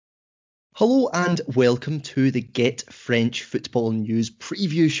Hello and welcome to the Get French Football News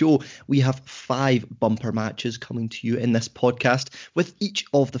preview show. We have 5 bumper matches coming to you in this podcast, with each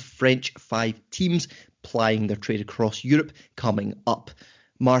of the French 5 teams plying their trade across Europe coming up.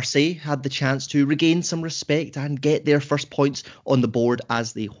 Marseille had the chance to regain some respect and get their first points on the board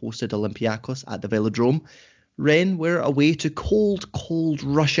as they hosted Olympiacos at the Velodrome. Rennes were away to cold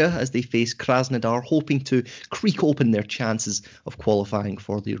Russia as they faced Krasnodar, hoping to creak open their chances of qualifying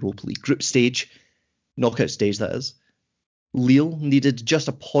for the Europa League group stage. Knockout stage, that is. Lille needed just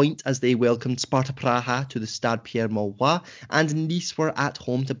a point as they welcomed Sparta Praha to the Stade Pierre-Mauroy, and Nice were at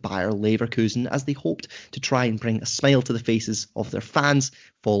home to Bayer Leverkusen as they hoped to try and bring a smile to the faces of their fans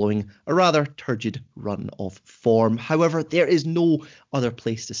following a rather turgid run of form. However, there is no other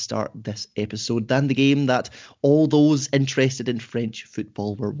place to start this episode than the game that all those interested in French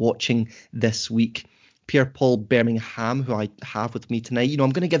football were watching this week. Pierre-Paul Birmingham, who I have with me tonight. I'm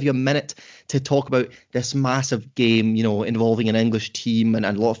going to give you a minute to talk about this massive game, involving an English team and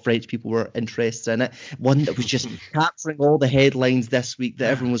a lot of French people were interested in it. One that was just capturing all the headlines this week that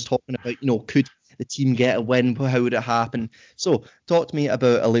everyone was talking about. Could the team get a win? How would it happen? So talk to me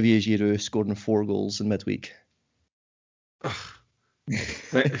about Olivier Giroud scoring 4 goals in midweek. How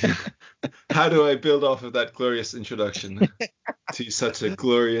do I build off of that glorious introduction to such a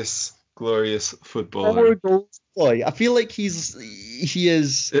glorious footballer? 4 goals, boy. I feel like he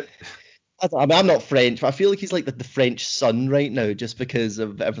is. I'm not French, but I feel like he's like the French Sun right now, just because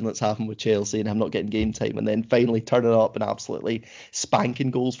of everything that's happened with Chelsea and him not getting game time, and then finally turning up and absolutely spanking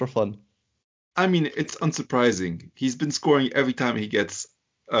goals for fun. I mean, it's unsurprising. He's been scoring every time he gets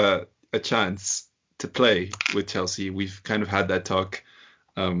a chance to play with Chelsea. We've kind of had that talk.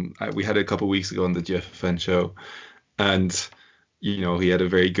 We had it a couple of weeks ago on the GFFN show, and he had a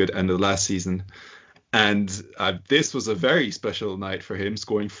very good end of last season. And this was a very special night for him,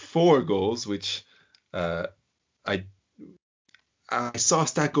 scoring 4 goals, which I saw a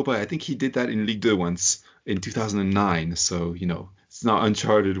stat go by. I think he did that in Ligue 2 once in 2009. So, it's not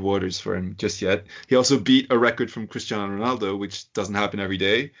uncharted waters for him just yet. He also beat a record from Cristiano Ronaldo, which doesn't happen every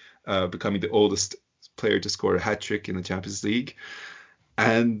day, becoming the oldest player to score a hat-trick in the Champions League.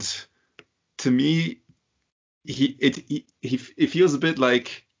 And to me, it feels a bit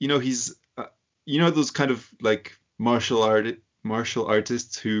like, he's those kind of like martial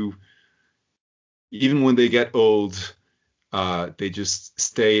artists who, even when they get old, they just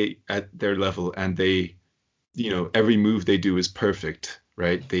stay at their level, and they, every move they do is perfect,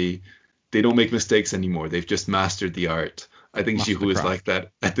 right? They don't make mistakes anymore. They've just mastered the art. I think Giroud is like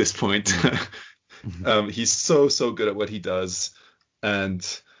that at this point. He's so good at what he does, and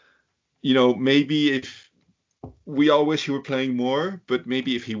maybe if we all wish he were playing more, but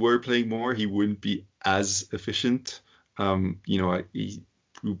maybe if he were playing more, he wouldn't be as efficient. We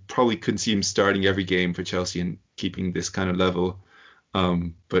probably couldn't see him starting every game for Chelsea and keeping this kind of level.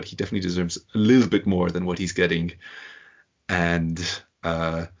 But he definitely deserves a little bit more than what he's getting. And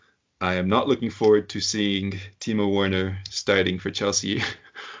I am not looking forward to seeing Timo Werner starting for Chelsea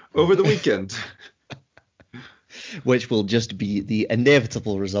over the weekend. Which will just be the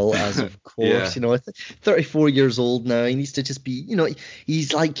inevitable result, as of course, 34 years old now. He needs to just be,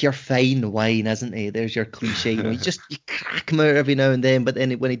 he's like your fine wine, isn't he? There's your cliche, you crack him out every now and then, but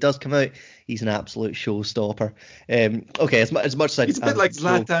then when he does come out, he's an absolute showstopper. Okay, as much as he's a bit like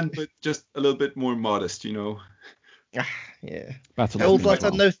Zlatan, but just a little bit more modest, Yeah. How old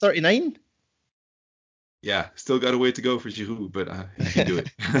Zlatan now? 39? Yeah, still got a way to go for Giroud, but he can do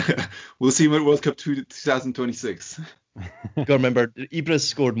it. We'll see him at World Cup 2026. Gotta remember, Ibra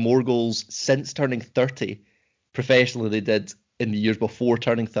scored more goals since turning 30 professionally than they did in the years before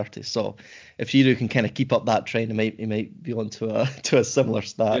turning 30. So if Giroud can kind of keep up that trend, he might be on to a similar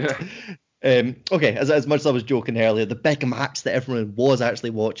stat. Yeah. Okay, as much as I was joking earlier, the big match that everyone was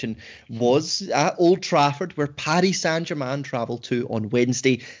actually watching was at Old Trafford, where Paris Saint-Germain travelled to on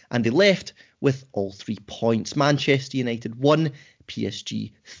Wednesday, and they left with all 3 points. Manchester United 1,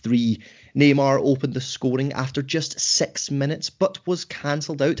 PSG 3. Neymar opened the scoring after just 6 minutes, but was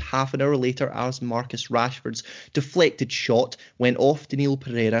cancelled out half an hour later as Marcus Rashford's deflected shot went off Danilo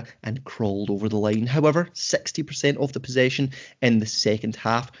Pereira and crawled over the line. However, 60% of the possession in the second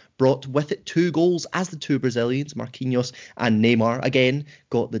half brought with it 2 goals, as the 2 Brazilians, Marquinhos and Neymar, again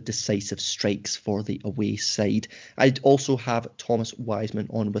got the decisive strikes for the away side. I'd also have Thomas Wiseman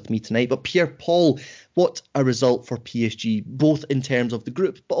on with me tonight, but Pierre-Paul, what a result for PSG, both in terms of the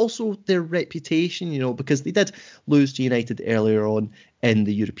group, but also their reputation, because they did lose to United earlier on in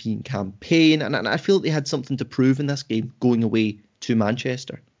the European campaign, and I feel like they had something to prove in this game going away to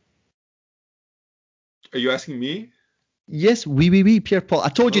Manchester. Are you asking me? Yes, Pierre Paul. I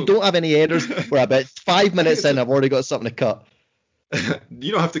told you don't have any errors. We're about 5 minutes in. I've already got something to cut.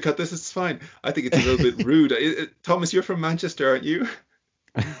 You don't have to cut this. It's fine. I think it's a little bit rude. Thomas, you're from Manchester, aren't you?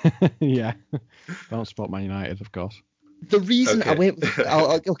 Yeah. Don't support Man United, of course. The reason I went...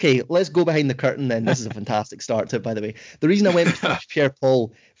 okay, let's go behind the curtain then. This is a fantastic start to it, by the way. The reason I went with Pierre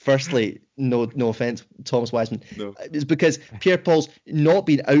Paul, firstly, no offence, Thomas Wiseman, is because Pierre Paul's not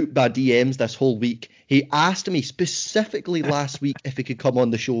been out by DMs this whole week. He asked me specifically last week if he could come on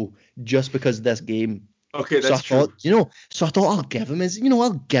the show just because of this game. Okay, that's true. So I thought I'll give him the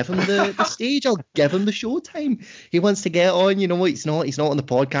stage. I'll give him the showtime. He wants to get on. He's not on the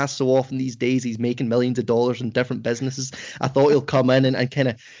podcast so often these days. He's making millions of dollars in different businesses. I thought he'll come in and kind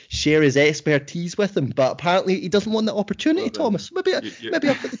of share his expertise with him, but apparently he doesn't want the opportunity. Thomas, maybe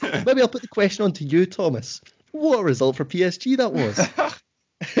I'll put the question on to you, Thomas. What a result for PSG that was.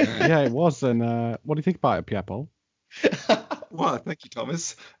 Yeah, it was. And what do you think about it, Pierre Paul? Well, thank you,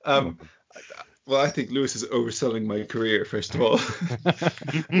 Thomas. Well, I think Lewis is overselling my career, first of all.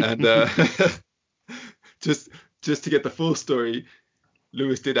 And just to get the full story,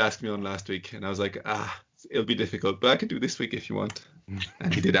 Lewis did ask me on last week, and I was like, it'll be difficult, but I can do this week if you want.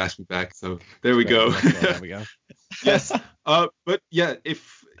 And he did ask me back, so there we go. There we go. Yes. But yeah,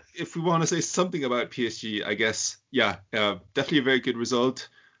 if we want to say something about PSG, I guess, definitely a very good result.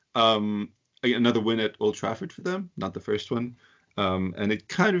 Another win at Old Trafford for them, not the first one. And it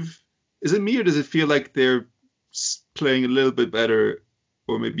kind of... Is it me, or does it feel like they're playing a little bit better,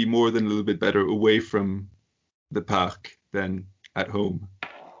 or maybe more than a little bit better, away from the park than at home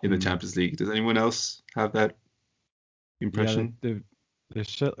in the Champions League? Does anyone else have that impression? Yeah, they've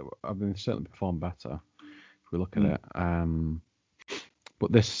certainly performed better if we look at it.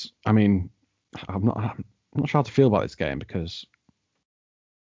 But this, I mean, I'm not sure how to feel about this game, because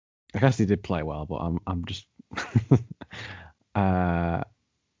I guess they did play well, but I'm just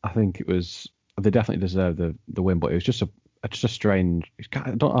I think they definitely deserved the win, but it was just a strange.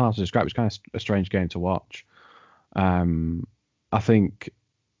 I don't know how to describe it. It's kind of a strange game to watch. I think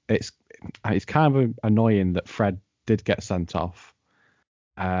it's kind of annoying that Fred did get sent off,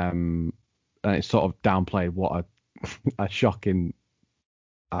 and it's sort of downplayed what a shocking.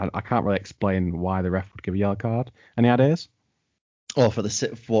 I can't really explain why the ref would give a yellow card. Any ideas? Oh, for the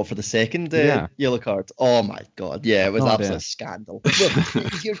second yellow card. Oh my God, yeah, it was absolute scandal. Well,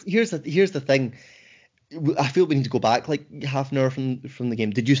 here's the thing. I feel we need to go back like half an hour from the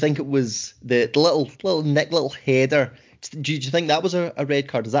game. Did you think it was the little header? Did you think that was a red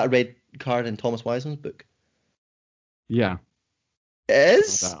card? Is that a red card in Thomas Wiseman's book? Yeah. It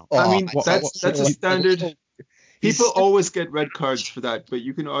is? I mean, that's a standard. People always get red cards for that, but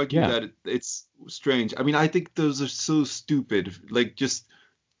you can argue that it's strange. I mean, I think those are so stupid. Like, just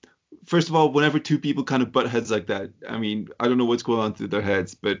first of all, whenever two people kind of butt heads like that, I mean, I don't know what's going on through their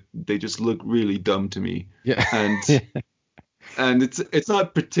heads, but they just look really dumb to me. Yeah. And it's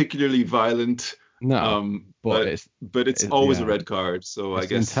not particularly violent. No. But it's always a red card. So I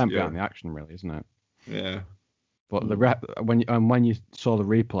guess it's intent behind the action, really, isn't it? Yeah. But when you saw the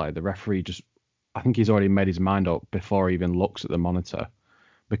replay, the referee just, I think he's already made his mind up before he even looks at the monitor,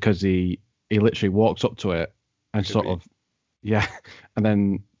 because he literally walks up to it and and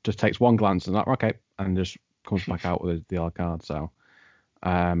then just takes one glance and and just comes back out with the yellow card. So,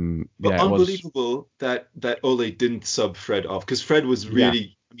 but unbelievable that Ole didn't sub Fred off, because Fred was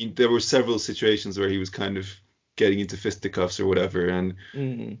really. I mean, there were several situations where he was kind of getting into fisticuffs or whatever, and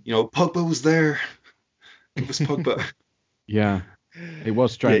Pogba was there. It was Pogba. Yeah, it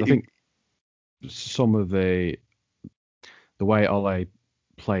was strange. Yeah, I think some of the way Ole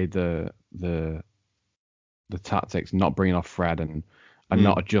played the tactics, not bringing off Fred and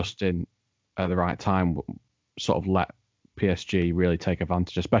not adjusting at the right time, sort of let PSG really take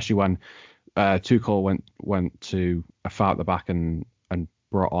advantage, especially when Tuchel went to a foul at the back and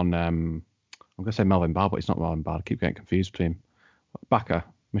brought on I'm gonna say Melvin Bard, but it's not Melvin Bard. I keep getting confused between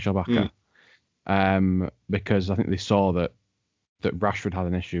Michel Bakker. Because I think they saw that Rashford had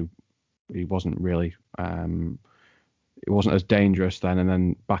an issue. He wasn't really, it wasn't as dangerous then, and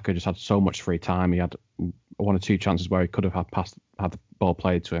then Bakker just had so much free time. He had one or two chances where he could have had the ball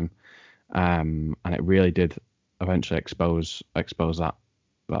played to him, and it really did eventually expose that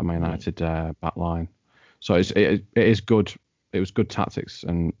Man United back line. So it is good. It was good tactics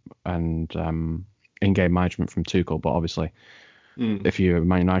and in-game management from Tuchel, but obviously, if you're a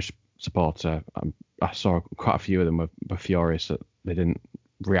Man United supporter, I saw quite a few of them were furious that they didn't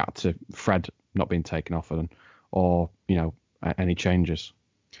react to Fred not being taken off or any changes.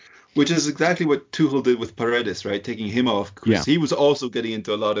 Which is exactly what Tuchel did with Paredes, right? Taking him off, because he was also getting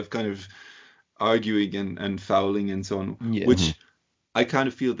into a lot of kind of arguing and fouling and so on, Yeah. which I kind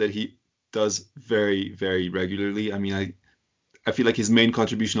of feel that he does very, very regularly. I mean, I feel like his main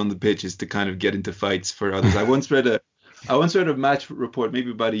contribution on the pitch is to kind of get into fights for others. I once read a match report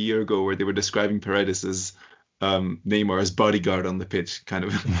maybe about a year ago where they were describing Paredes as Neymar's bodyguard on the pitch. Kind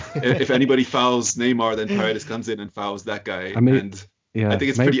of, if anybody fouls Neymar, then Paredes comes in and fouls that guy. I mean, and yeah, I think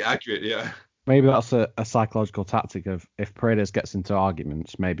it's pretty accurate. Yeah. Maybe that's a psychological tactic of if Paredes gets into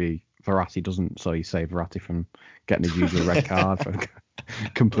arguments, maybe Verratti doesn't, so you save Verratti from getting his usual red card for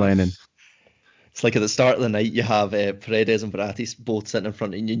complaining. It's like at the start of the night, you have Paredes and Verratti both sitting in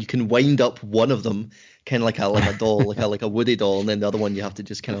front of you, and you can wind up one of them kind of like a doll, like a Woody doll, and then the other one you have to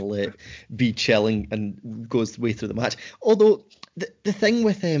just kind of let be chilling and goes the way through the match. Although the thing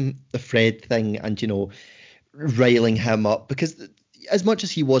with the Fred thing and, you know, riling him up, because as much as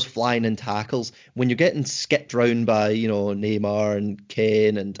he was flying in tackles, when you're getting skipped round by, you know, Neymar and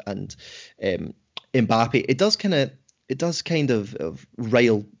Kane and Mbappe, it does kind of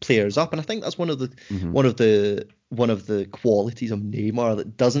rile players up, and I think that's one of the qualities of Neymar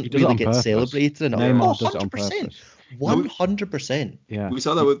that doesn't really get celebrated enough. Neymar does it on purpose. 100%. Yeah. We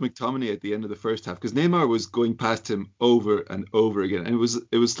saw that with McTominay at the end of the first half, because Neymar was going past him over and over again, and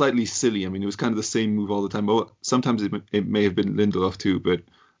it was slightly silly. I mean, it was kind of the same move all the time. But sometimes it may have been Lindelof too, but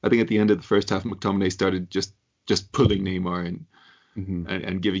I think at the end of the first half, McTominay started just pulling Neymar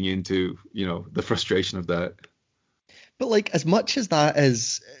and giving in to, you know, the frustration of that. But like, as much as that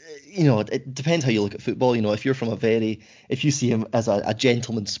is, you know, it depends how you look at football. You know, if you see him as a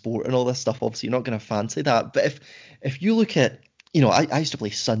gentleman's sport and all this stuff, obviously you're not going to fancy that. But if you look at, you know, I used to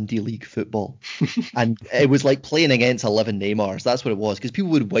play Sunday League football, and it was like playing against 11 Neymars. That's what it was, because people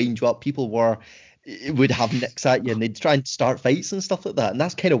would wind you up. People would have nicks at you, and they'd try and start fights and stuff like that. And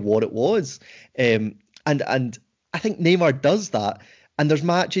that's kind of what it was. And I think Neymar does that. And there's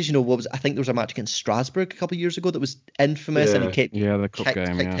matches, you know, I think there was a match against Strasbourg a couple of years ago that was infamous, and he kept the cup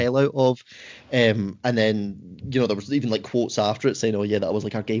game, hell out of. And then, you know, there was even like quotes after it saying, "Oh yeah, that was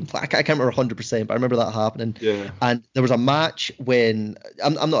like our game plan." I can't remember 100%, but I remember that happening. Yeah. And there was a match when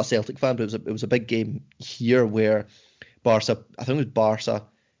I'm not a Celtic fan, but it was a big game here where Barca, I think it was Barca,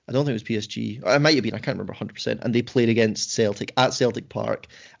 I don't think it was PSG, or it might have been, I can't remember 100%, and they played against Celtic at Celtic Park,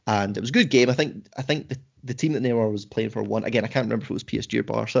 and it was a good game. I think the team that Neymar was playing for won. Again, I can't remember if it was PSG or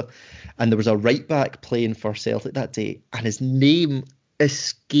Barca, and there was a right back playing for Celtic that day, and his name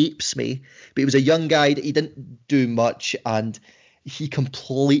escapes me, but he was a young guy. He didn't do much, and he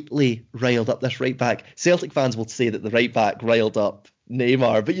completely riled up this right back. Celtic fans will say that the right back riled up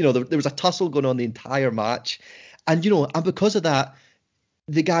Neymar, but, you know, there was a tussle going on the entire match, and, you know, and because of that,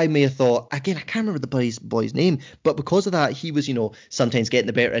 the guy may have thought, again, I can't remember the boy's name, but because of that, he was, you know, sometimes getting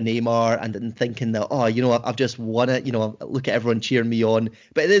the better of Neymar and thinking that, oh, you know, I've just won it, you know, look at everyone cheering me on.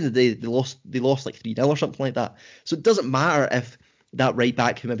 But at the end of the day, they lost like 3-0 or something like that. So it doesn't matter if that right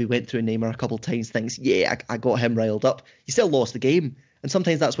back who maybe went through Neymar a couple of times thinks, yeah, I got him riled up. He still lost the game. And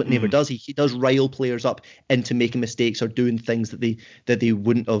sometimes that's what Neymar does. He does rile players up into making mistakes or doing things that they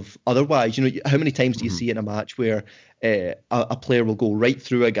wouldn't have otherwise. You know, how many times do you see in a match where a player will go right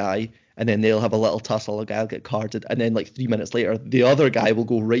through a guy, and then they'll have a little tussle, a guy will get carded, and then like 3 minutes later, the other guy will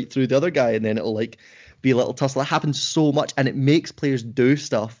go right through the other guy, and then it'll like be a little tussle. It happens so much, and it makes players do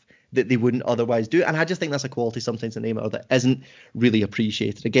stuff that they wouldn't otherwise do. And I just think that's a quality sometimes in Neymar that isn't really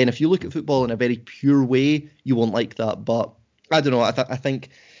appreciated. Again, if you look at football in a very pure way, you won't like that, but I don't know. I think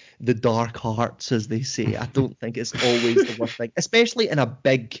the dark hearts, as they say, I don't think it's always the worst thing, especially in a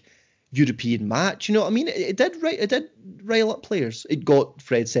big European match. You know what I mean? It did rile up players. It got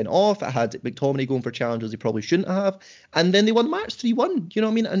Fred sent off. It had McTominay going for challenges he probably shouldn't have, and then they won the match 3-1. You know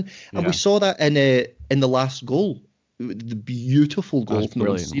what I mean? And we saw that in the last goal, the beautiful goal from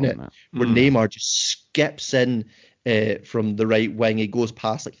no seen it, where Neymar just skips in from the right wing. He goes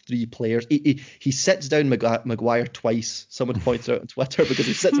past like 3 players. He sits down Maguire twice. Someone points out on Twitter, because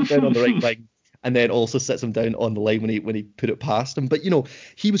he sits him down on the right wing and then also sits him down on the line when he put it past him. But, you know,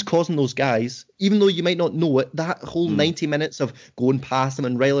 he was causing those guys, even though you might not know it, that whole 90 minutes of going past him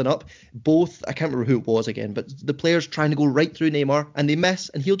and riling up, both, I can't remember who it was again, but the players trying to go right through Neymar, and they miss,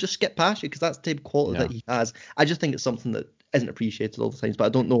 and he'll just skip past you, because that's the type of quality that he has. I just think it's something that isn't appreciated all the times, but I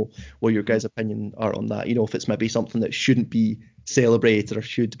don't know what your guys' opinion are on that. You know, if it's maybe something that shouldn't be celebrated or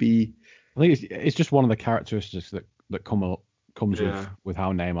should be. I think it's just one of the characteristics that comes with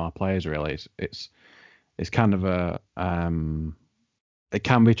how Neymar plays. Really, it's kind of a it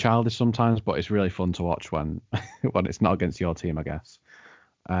can be childish sometimes, but it's really fun to watch when it's not against your team, I guess.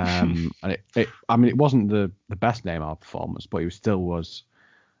 And it wasn't the best Neymar performance, but he still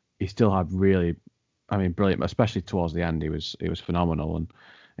had really, brilliant, especially towards the end. He was phenomenal, and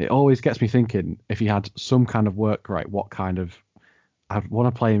it always gets me thinking, if he had some kind of work rate, I'd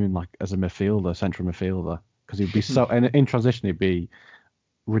want to play him in like as a midfielder, central midfielder, because he'd be so, and in transition he'd be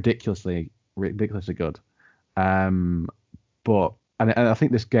ridiculously good. But and I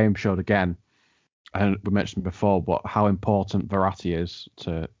think this game showed again, and we mentioned before, but how important Verratti is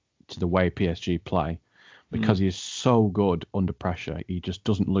to the way PSG play, because he's so good under pressure. He just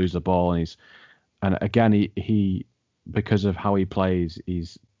doesn't lose the ball, and again he because of how he plays,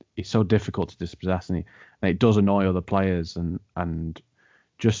 he's so difficult to dispossess, and it does annoy other players, and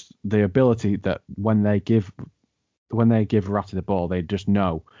just the ability that when they give Verratti the ball, they just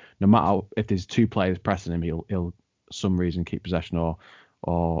know no matter if there's two players pressing him, he'll some reason keep possession or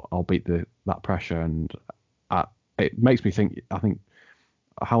I'll beat that pressure, and it makes me think. I think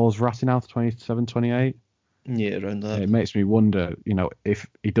how old's Verratti now? 27, 28? Yeah, around that. It makes me wonder, if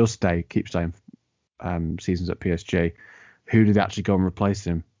he does keep staying seasons at PSG, who do they actually go and replace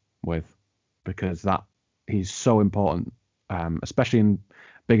him with? Because he's so important, especially in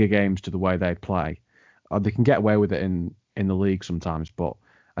bigger games, to the way they play. They can get away with it in the league sometimes, but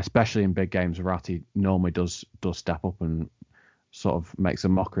especially in big games, Verratti normally does step up and sort of makes a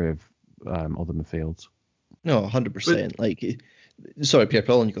mockery of other midfields. No, 100%. Like, sorry, Pierre,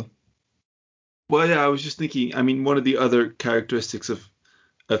 Paul, on you go. Well, yeah, I was just thinking. I mean, one of the other characteristics of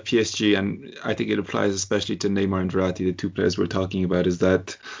PSG, and I think it applies especially to Neymar and Verratti, the two players we're talking about, is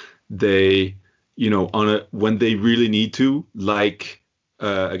that they, when they really need to, like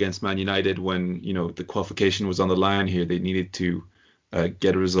against Man United, when the qualification was on the line here, they needed to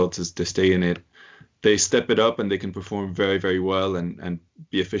get a result to stay in it. They step it up and they can perform very, very well and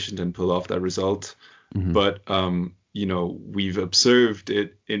be efficient and pull off that result. Mm-hmm. But we've observed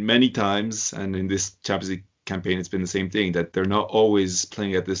it in many times, and in this Champions League campaign, it's been the same thing, that they're not always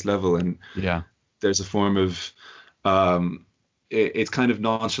playing at this level, and there's a form of it's kind of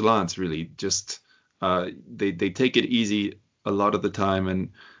nonchalance, really. Just they take it easy a lot of the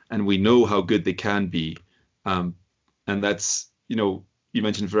time, and we know how good they can be, and that's you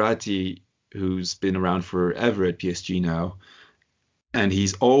mentioned Verratti, who's been around forever at PSG now, and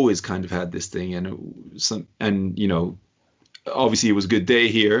he's always kind of had this thing, and obviously it was a good day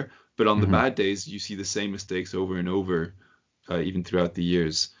here, but on the bad days you see the same mistakes over and over, even throughout the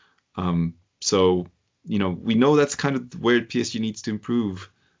years. So we know that's kind of where PSG needs to improve,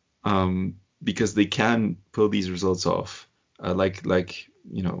 because they can pull these results off, like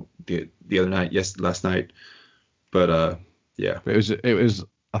the other night, last night. But yeah, it was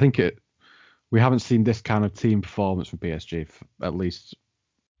I think we haven't seen this kind of team performance from PSG at least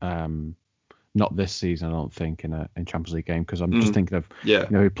not this season, I don't think, in Champions League game, because I'm just thinking of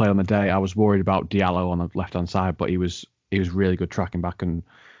who played on the day. I was worried about Diallo on the left hand side, but he was really good tracking back and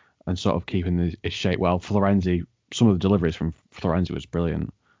sort of keeping his shape well. Florenzi, some of the deliveries from Florenzi was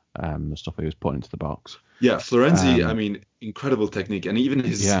brilliant. The stuff he was putting into the box. Yeah, Florenzi, I mean, incredible technique, and even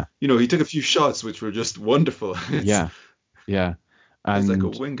his, he took a few shots which were just wonderful. Yeah. And he's like a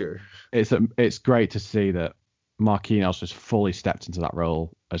winger. It's great to see that Marquinhos has fully stepped into that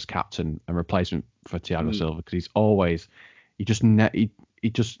role as captain and replacement for Thiago Silva, because it's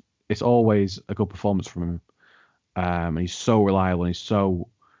always a good performance from him, and he's so reliable, and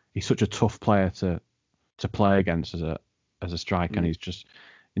he's such a tough player to play against as a striker, and he's just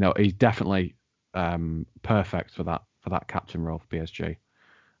he's definitely perfect for that captain role for PSG,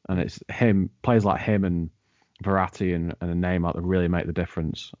 and it's players like him and Verratti and Neymar that really make the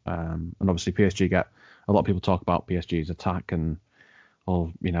difference. And obviously PSG get a lot of people talk about PSG's attack and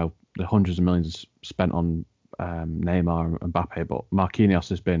all the hundreds of millions spent on Neymar and Mbappe, but Marquinhos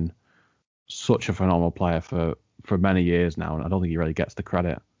has been such a phenomenal player for many years now, and I don't think he really gets the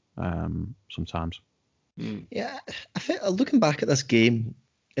credit sometimes. Yeah, I think looking back at this game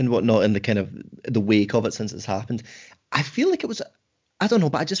and whatnot, in the kind of the wake of it since it's happened, I feel like it was, I don't know,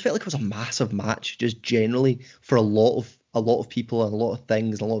 but I just felt like it was a massive match, just generally, for a lot of people and a lot of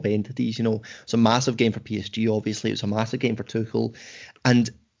things and a lot of entities. It's a massive game for PSG. Obviously, it was a massive game for Tuchel, and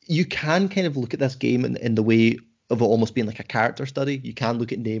you can kind of look at this game in the way of it almost being like a character study. You can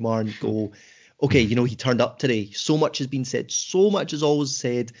look at Neymar and go, okay, he turned up today. So much has been said. So much is always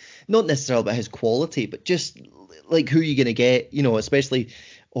said, not necessarily about his quality, but just like who you're going to get, especially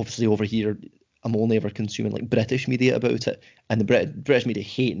obviously over here, I'm only ever consuming like British media about it, and the British media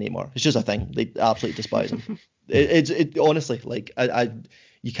hate Neymar. It's just a thing. They absolutely despise him. It honestly, like,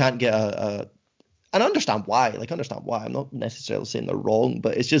 you can't get and I understand why. I'm not necessarily saying they're wrong,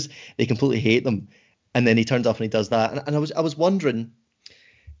 but it's just they completely hate them. And then he turns up and he does that. And I was wondering,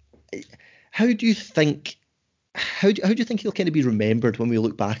 how do you think he'll kind of be remembered when we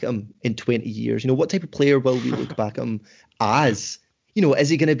look back at him in 20 years? What type of player will we look back at him as? is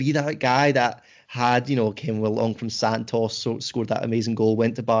he going to be that guy that had, came along from Santos, so scored that amazing goal,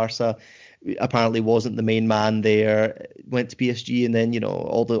 went to Barca, apparently wasn't the main man there, went to PSG, and then,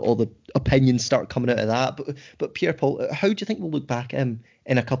 all the opinions start coming out of that. But Pierre-Paul, how do you think we'll look back at him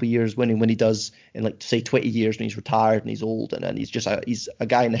in a couple of years when he does, in like say 20 years when he's retired and he's old and he's a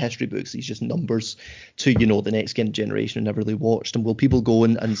guy in the history books, he's just numbers to, the next generation who never really watched. And will people go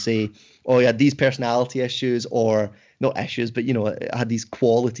and say, oh, he had these personality issues, or not issues, but it had these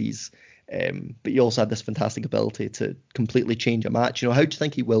qualities, but he also had this fantastic ability to completely change a match. How do you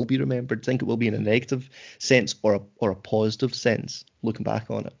think he will be remembered? Do you think it will be in a negative sense or a positive sense, looking back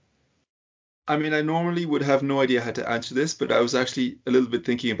on it? I mean, I normally would have no idea how to answer this, but I was actually a little bit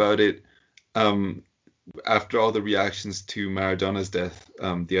thinking about it after all the reactions to Maradona's death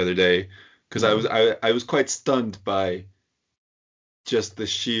the other day, because I was quite stunned by just the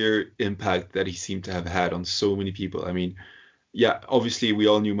sheer impact that he seemed to have had on so many people. I mean, yeah, obviously we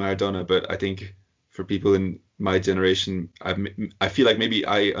all knew Maradona, but I think for people in my generation, I feel like maybe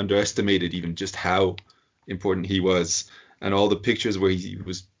I underestimated even just how important he was, and all the pictures where he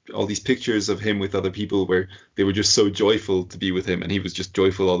was, all these pictures of him with other people where they were just so joyful to be with him, and he was just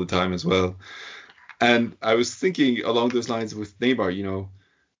joyful all the time as well. And I was thinking along those lines with Neymar,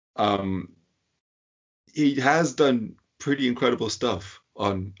 he has done pretty incredible stuff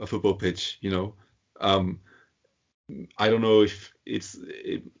on a football pitch. I don't know if it's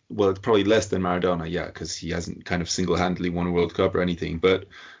probably less than Maradona, yeah, because he hasn't kind of single-handedly won a World Cup or anything. But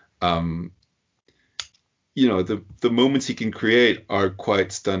the moments he can create are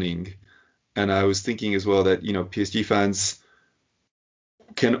quite stunning. And I was thinking as well that PSG fans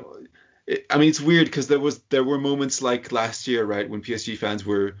can. I mean, it's weird because there were moments like last year, right, when PSG fans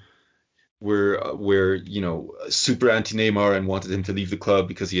were super anti-Neymar and wanted him to leave the club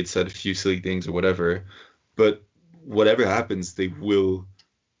because he had said a few silly things or whatever. But whatever happens, they will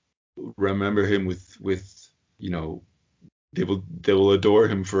remember him with they will adore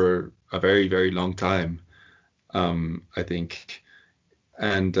him for a very, very long time, I think.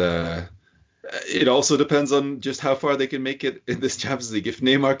 And it also depends on just how far they can make it in this Champions League. If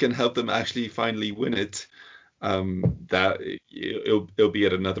Neymar can help them actually finally win it, that it'll be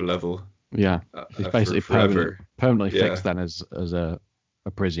at another level. Yeah, he's basically forever. permanently fixed then as a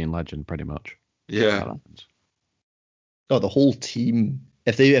Parisian legend, pretty much. Yeah. Oh, the whole team.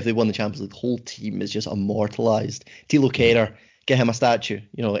 If they won the Champions League, the whole team is just immortalized. Thilo Kehrer, get him a statue.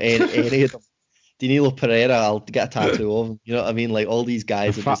 Any of them. Danilo Pereira, I'll get a tattoo of him. You know what I mean? Like all these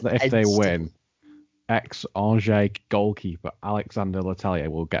guys. The fact that if they win, ex-Angers goalkeeper Alexander Letellier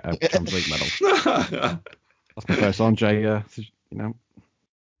will get a Champions League medal. That's the first Angers,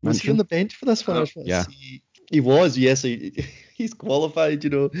 Was he on the bench for this one? Yeah. He was, yes. He's qualified,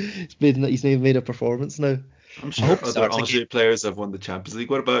 He's made a performance now. I'm sure other Angers players have won the Champions League.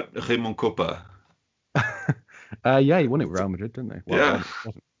 What about Raymond Kopa? Yeah, he won it with Real Madrid, didn't he? Well, yeah. It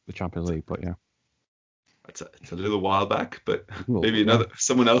wasn't the Champions League, but yeah. It's a little while back, but maybe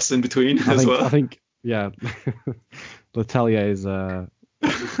someone else in between well. I think, yeah. Letellier is...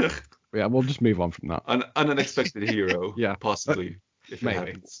 yeah, we'll just move on from that. An unexpected hero, yeah, possibly, if it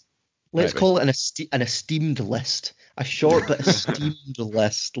happens. Let's call it an esteemed list. A short but esteemed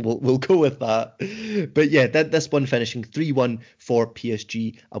list. We'll go with that. But yeah, this one finishing 3-1 for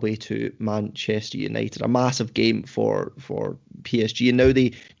PSG away to Manchester United. A massive game for PSG. And now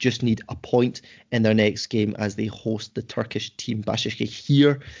they just need a point in their next game as they host the Turkish team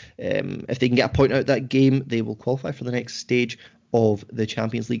Başakşehir. If they can get a point out of that game, they will qualify for the next stage of the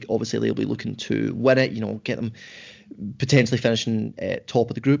Champions League. Obviously, they'll be looking to win it, get them potentially finishing top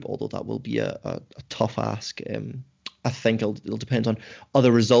of the group, although that will be a tough ask. I think it'll depend on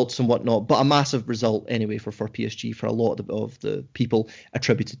other results and whatnot, but a massive result anyway for PSG, for a lot of the people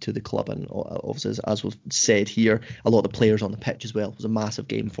attributed to the club, and obviously, as we've said here, a lot of the players on the pitch as well. It was a massive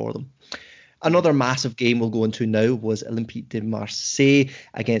game for them. Another massive game we'll go into now was Olympique de Marseille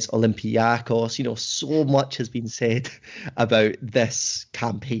against Olympiacos. So much has been said about this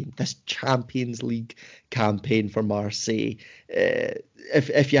campaign, this Champions League campaign for Marseille.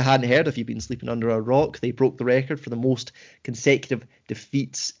 If you hadn't heard, if you've been sleeping under a rock, they broke the record for the most consecutive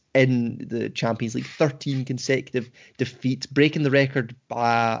defeats in the Champions League. 13 consecutive defeats, breaking the record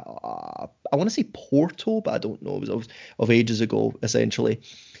by, I want to say Porto, but I don't know. It was of ages ago, essentially.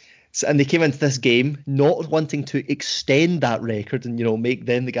 And they came into this game not wanting to extend that record and, make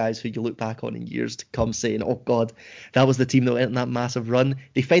them the guys who you look back on in years to come saying, oh, God, that was the team that went on that massive run.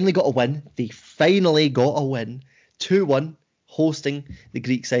 They finally got a win. 2-1, hosting the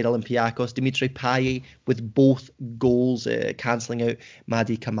Greek side Olympiacos. Dimitri Payet with both goals, cancelling out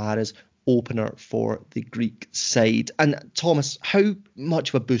Mady Camara's opener for the Greek side. And Thomas, how much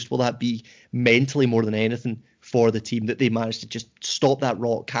of a boost will that be mentally more than anything for the team that they managed to just stop that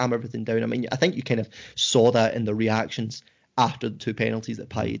rock, calm everything down? I mean, I think you kind of saw that in the reactions after the 2 penalties that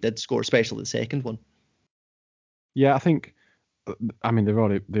Payet did score, especially the second one. Yeah, I think, I mean, they've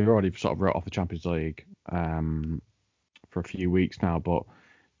already sort of wrote off the Champions League for a few weeks now, but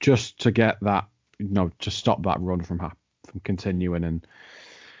just to get that, to stop that run from continuing,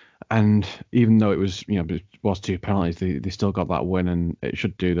 and even though it was 2 penalties, they still got that win, and it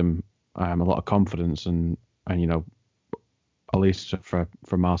should do them a lot of confidence, and at least for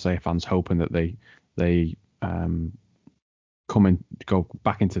Marseille fans, hoping that they go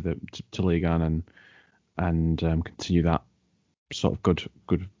back into to Ligue 1 and continue that sort of good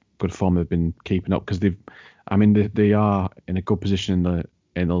form they've been keeping up, because they are in a good position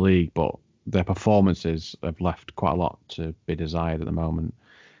in the league, but their performances have left quite a lot to be desired at the moment.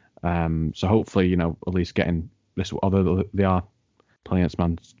 So hopefully, at least getting this, although they are playing against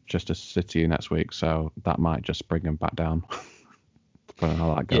Manchester City next week, so that might just bring them back down. I don't know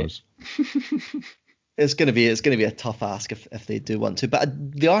how that goes. Yeah. It's gonna be a tough ask if they do want to, but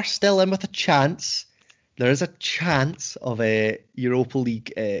they are still in with a chance. There is a chance of a Europa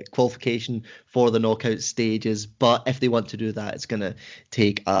League qualification for the knockout stages, but if they want to do that, it's going to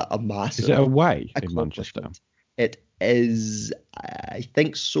take a massive... Is it away in Manchester? It is, I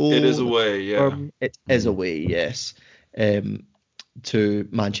think so. It is away, yeah. It is away, yes, to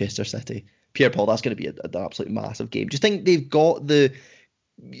Manchester City. Pierre-Paul, that's going to be an absolutely massive game. Do you think they've got the...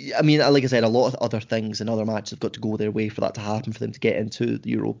 I mean, like I said, a lot of other things and other matches have got to go their way for that to happen, for them to get into the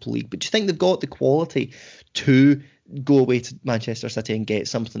Europa League. But do you think they've got the quality to go away to Manchester City and get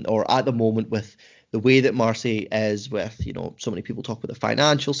something? Or at the moment, with the way that Marseille is, with, so many people talk about the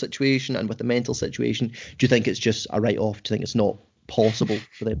financial situation and with the mental situation, do you think it's just a write-off? Do you think it's not possible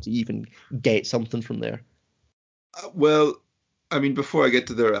for them to even get something from there? Well, I mean, before I get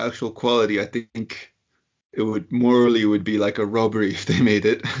to their actual quality, I think it would be like a robbery if they made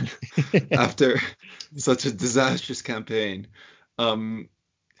it after such a disastrous campaign,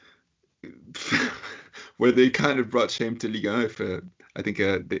 where they kind of brought shame to Ligue 1. If I think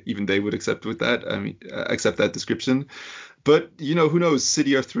even they would accept that description. But who knows?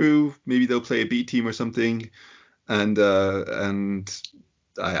 City are through. Maybe they'll play a B team or something, and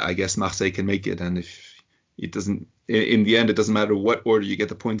I guess Marseille can make it. And if it doesn't, in the end, it doesn't matter what order you get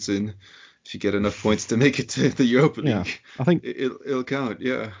the points in. If you get enough points to make it to the Europa League, I think it'll count.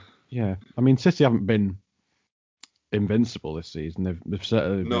 Yeah. Yeah. I mean, City haven't been invincible this season. They've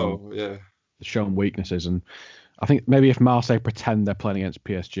certainly shown weaknesses, and I think maybe if Marseille pretend they're playing against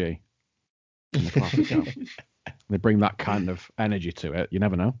PSG in the Classico, they bring that kind of energy to it. You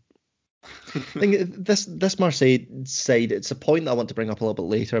never know. I think this Marseille side, it's a point that I want to bring up a little bit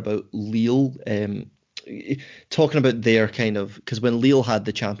later about Lille. Talking about their kind of, because when Lille had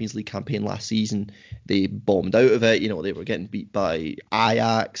the Champions League campaign last season, they bombed out of it. They were getting beat by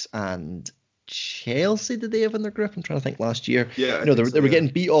Ajax and Chelsea. Did they have in their group? I'm trying to think. Last year, yeah, they were getting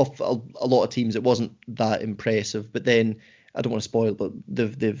beat off a lot of teams. It wasn't that impressive. But then, I don't want to spoil, but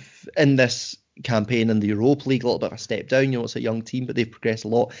they've in this campaign in the Europa League, a little bit of a step down. It's a young team, but they've progressed a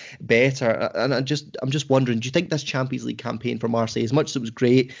lot better. And I'm just wondering, do you think this Champions League campaign for Marseille, as much as it was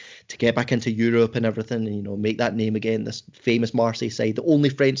great to get back into Europe and everything, and make that name again, this famous Marseille side, the only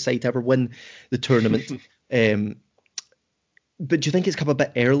French side to ever win the tournament, but do you think it's come a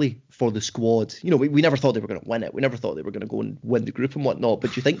bit early for the squad? We never thought they were going to win it. We never thought they were going to go and win the group and whatnot.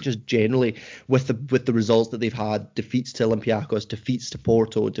 But do you think just generally with the results that they've had, defeats to Olympiacos, defeats to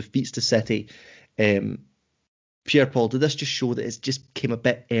Porto, defeats to City, Pierre-Paul, did this just show that it's just came a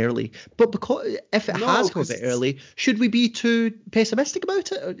bit early? But because if it has come a bit early, should we be too pessimistic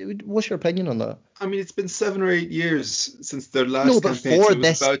about it? What's your opinion on that? I mean, it's been 7 or 8 years since their last campaign, so it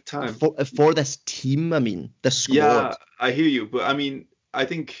was about time. For this team, I mean, the squad. Yeah, I hear you, but I mean, I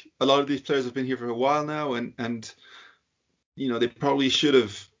think a lot of these players have been here for a while now, and they probably should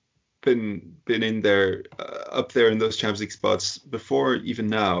have been in there, up there in those Champions League spots before even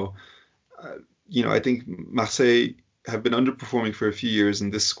now. I think Marseille have been underperforming for a few years,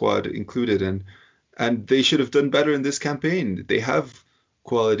 and this squad included, and they should have done better in this campaign. They have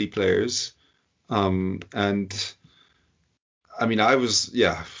quality players, and I mean, I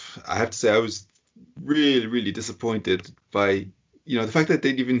have to say I was really, really disappointed by the fact that they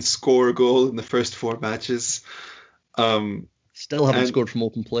didn't even score a goal in the first 4 matches. Still haven't scored from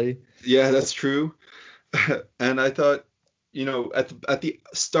open play. Yeah, that's true. And I thought, at the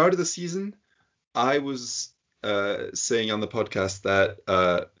start of the season, I was saying on the podcast that,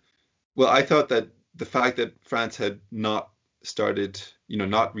 I thought that the fact that France had not started,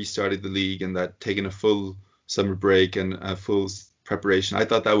 not restarted the league and that taking a full summer break and a full preparation, I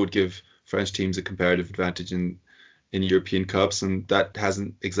thought that would give French teams a comparative advantage in European Cups, and that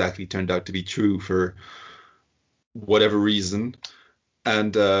hasn't exactly turned out to be true for whatever reason.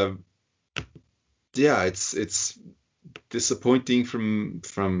 And it's disappointing from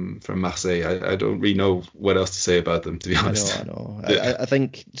Marseille. I don't really know what else to say about them, to be honest. I know. I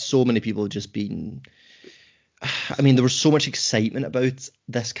think so many people have just been. I mean, there was so much excitement about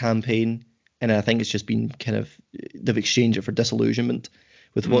this campaign, and I think it's just been kind of they've exchanged it for disillusionment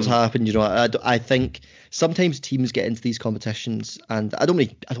with what's happened. I think sometimes teams get into these competitions, and I don't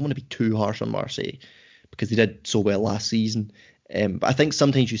want to be too harsh on Marseille because they did so well last season. But I think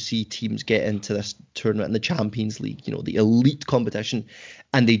sometimes you see teams get into this tournament in the Champions League, the elite competition,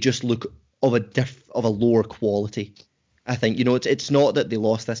 and they just look of a lower quality. I think, it's not that they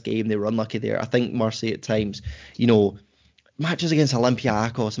lost this game, they were unlucky there. I think Marseille at times, matches against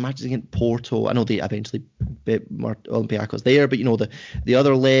Olympiacos, matches against Porto. I know they eventually beat Olympiacos there, but the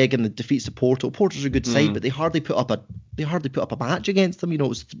other leg and the defeats to Porto. Porto's a good side, but they hardly put up a match against them.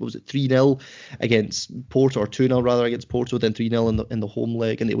 Was it 3-0 against Porto, or 2-0 rather against Porto, then 3-0 in the home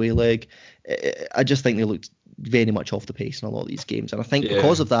leg and the away leg. I just think they looked very much off the pace in a lot of these games, and I think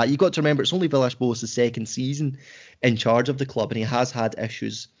because of that, you've got to remember it's only Villas-Boas' second season in charge of the club, and he has had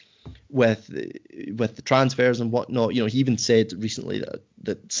issues with the transfers and whatnot. He even said recently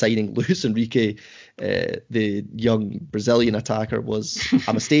that signing Luis Enrique, the young Brazilian attacker, was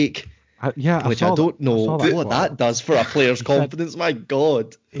a mistake. Which I don't know what that does for a player's confidence. My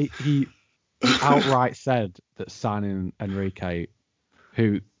God. He outright said that signing Enrique,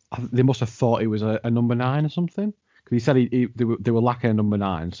 who they must have thought he was a number 9 or something, because he said they were lacking a number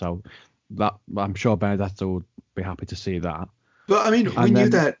 9. So that I'm sure Benedetto would be happy to see that. But I mean, we knew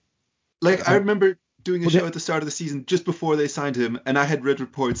that. Like, I remember doing a show at the start of the season just before they signed him, and I had read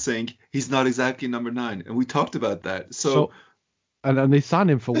reports saying he's not exactly number 9, and we talked about that. So and they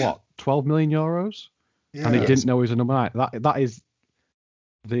signed him for what, 12 million euros? Yeah. And he didn't know he was a number 9. That is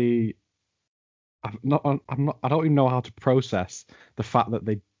the. I don't even know how to process the fact that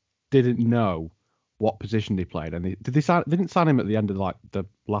they didn't know what position they played, and they didn't sign him at the end of the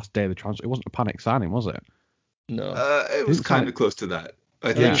last day of the transfer. It wasn't a panic signing, was it? No, it was kind of close to that,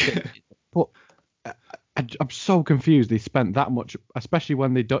 I think. Yeah. But I'm so confused. They spent that much, especially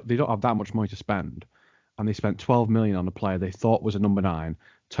when they don't have that much money to spend, and they spent 12 million on a player they thought was a number 9.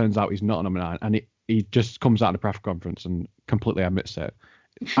 Turns out he's not a number 9, and he just comes out of the press conference and completely admits it.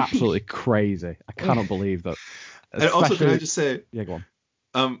 It's absolutely crazy. I cannot believe that. And also, can I just say, go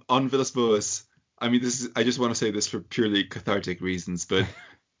on. On Villas-Boas, I mean, I just want to say this for purely cathartic reasons, but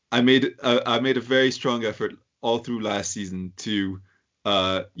I made a very strong effort all through last season to,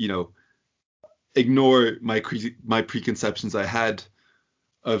 ignore my preconceptions I had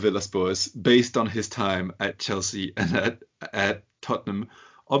of Villas-Boas based on his time at Chelsea and at Tottenham.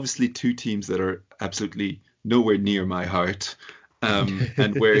 Obviously, 2 teams that are absolutely nowhere near my heart,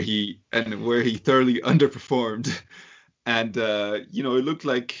 and where he thoroughly underperformed. And it looked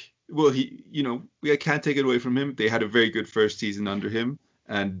like, well, I can't take it away from him. They had a very good first season under him,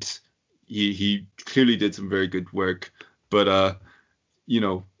 and he clearly did some very good work. But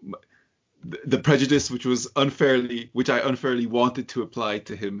the prejudice which I unfairly wanted to apply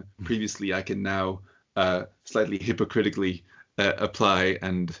to him previously, I can now slightly hypocritically apply,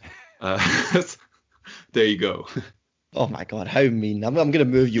 and there you go. Oh my God, how mean. I'm going to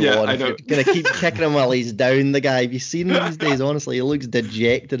move you on. I know. You're going to keep kicking him while he's down, the guy. Have you seen him these days? Honestly, he looks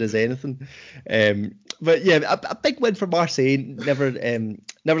dejected as anything. But yeah, a big win for Marseille.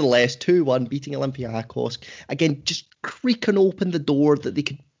 Nevertheless, 2-1, beating Olympiacos. Again, just creaking open the door that they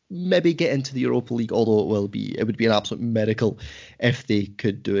could maybe get into the Europa League, although it would be an absolute miracle if they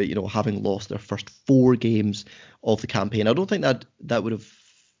could do it, having lost their first 4 games of the campaign. I don't think that would have.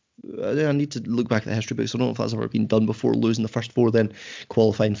 I need to look back at the history books. I don't know if that's ever been done before, losing the first 4, then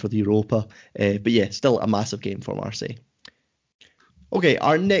qualifying for the Europa. But yeah, still a massive game for Marseille. Okay,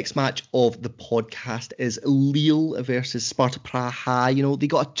 our next match of the podcast is Lille versus Sparta Praha. They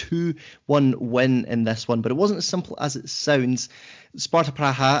got a 2-1 win in this one, but it wasn't as simple as it sounds. Sparta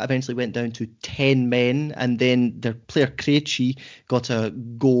Praha eventually went down to 10 men, and then their player Krejci got a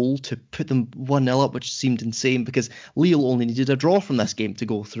goal to put them 1-0 up, which seemed insane because Lille only needed a draw from this game to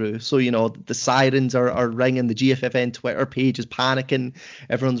go through. So, the sirens are ringing, the GFFN Twitter page is panicking,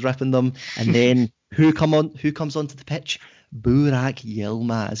 everyone's ripping them, and then who comes onto the pitch? Burak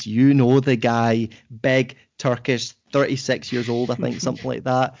Yilmaz, the guy, big, Turkish, 36 years old, I think, something like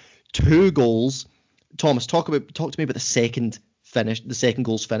that. 2 goals. Thomas, talk to me about the second finish, the second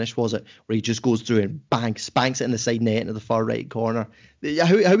goal's finish, was it, where he just goes through and spanks it in the side net into the far right corner.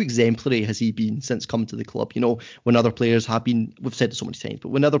 How exemplary has he been since coming to the club? You know, when other players have been, we've said it so many times, but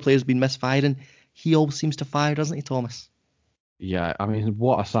when other players have been misfiring, he always seems to fire, doesn't he, Thomas? Yeah, I mean,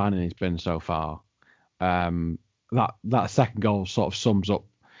 what a signing he's been so far. That second goal sort of sums up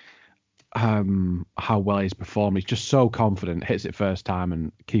how well he's performed. He's just so confident, hits it first time,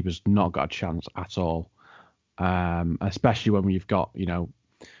 and keeper's not got a chance at all. Especially when you've got, you know,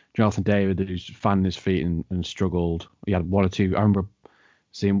 Jonathan David, who's found his feet and struggled. He had one or two. I remember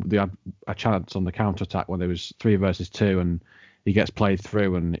seeing they had a chance on the counter attack when there was 3 versus 2, and he gets played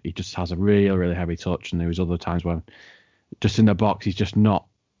through, and he just has a really, really heavy touch. And there was other times when just in the box, he's just not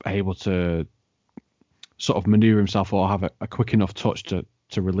able to sort of maneuver himself or have a quick enough touch to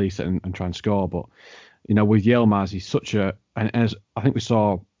release it and try and score. But, you know, with Yilmaz, he's such a, and as I think we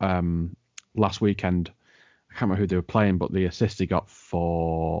saw last weekend, I can't remember who they were playing, but the assist he got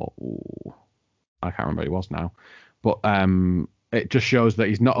for, I can't remember who it was now, but it just shows that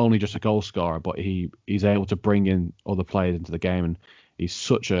he's not only just a goal scorer, but he's able to bring in other players into the game, and he's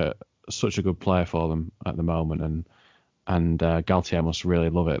such a good player for them at the moment, and Galtier must really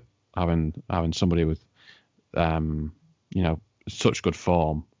love it having somebody with you know, such good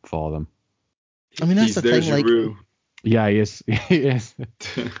form for them. I mean, that's the thing, Giroud. Yeah, he is. He is.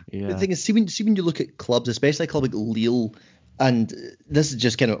 Yeah. The thing is, see when you look at clubs, especially a club like Lille, and this is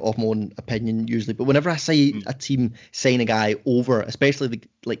just kind of off my own opinion usually, but whenever I see a team sign a guy over, especially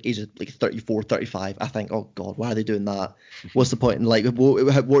like ages like 34, 35, I think, oh God, why are they doing that? What's the point? And like, what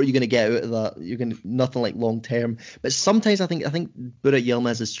are you going to get out of that? You're going to nothing like long term. But sometimes I think Burak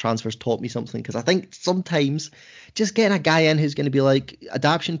Yilmaz's transfers taught me something, because I think sometimes just getting a guy in who's going to be like,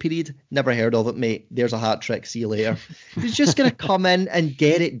 adaptation period, never heard of it, mate. There's a hat trick. See you later. He's just going to come in and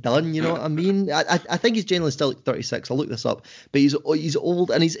get it done. You know what I mean? I think he's generally still like 36. I'll look this up. But he's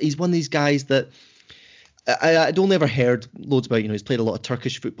old, and he's one of these guys that I'd only ever heard loads about. You know, he's played a lot of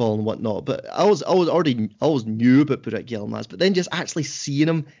Turkish football and whatnot. But I always knew about Burak Yilmaz. But then just actually seeing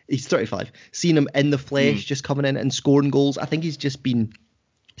him, he's 35, seeing him in the flesh, just coming in and scoring goals. I think he's just been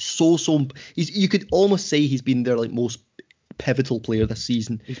so. You could almost say he's been their like most pivotal player this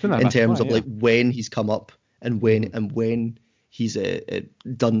season in terms of like when he's come up and when he's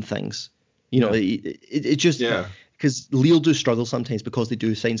done things. You know, it just because Lille do struggle sometimes because they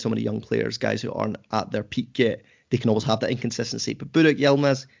do sign so many young players, guys who aren't at their peak yet. They can always have that inconsistency. But Burak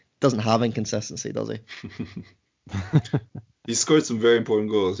Yilmaz doesn't have inconsistency, does he? He scored some very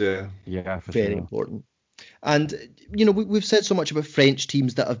important goals, yeah. Yeah, for very sure. important. And, you know, we've said so much about French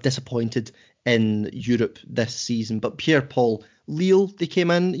teams that have disappointed in Europe this season. But Pierre-Paul, Lille, they came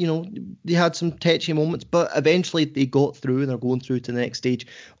in, you know, they had some touchy moments, but eventually they got through and they're going through to the next stage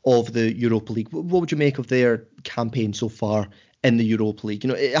of the Europa League. What would you make of their campaign so far in the Europa League? You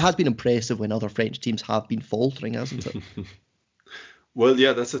know, it has been impressive when other French teams have been faltering, hasn't it? Well,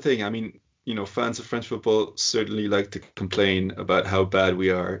 yeah, that's the thing. I mean, you know, fans of French football certainly like to complain about how bad we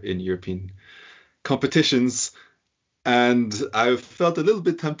are in European competitions, and I felt a little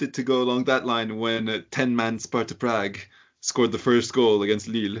bit tempted to go along that line when 10-man Sparta Prague scored the first goal against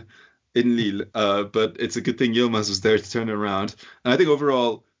Lille, but it's a good thing Yilmaz was there to turn it around. And I think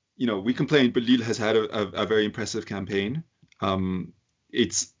overall, you know, we complained, but Lille has had a very impressive campaign.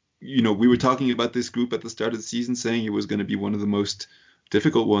 It's, you know, we were talking about this group at the start of the season, saying it was going to be one of the most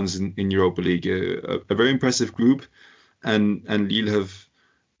difficult ones in Europa League, a very impressive group, and Lille have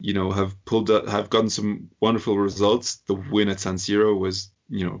gotten some wonderful results. The win at San Siro was,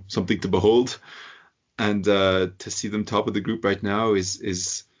 you know, something to behold, and to see them top of the group right now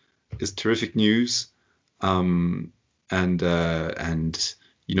is terrific news. And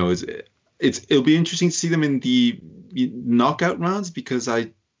you know, it'll be interesting to see them in the knockout rounds, because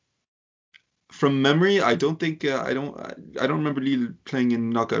from memory, I don't remember Lille playing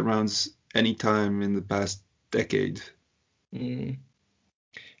in knockout rounds anytime in the past decade. I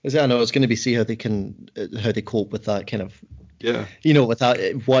know it's going to be see how they cope with that kind of, yeah, you know, with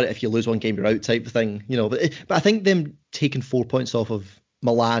that, what if you lose one game you're out type of thing, you know. But I think them taking 4 points off of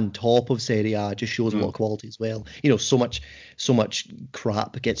Milan, top of Serie A, just shows a lot of quality as well. You know, so much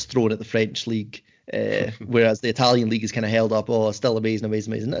crap gets thrown at the French league, whereas the Italian league is kind of held up. Oh, still amazing,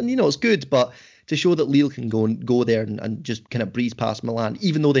 and you know it's good, but to show that Lille can go there and just kind of breeze past Milan,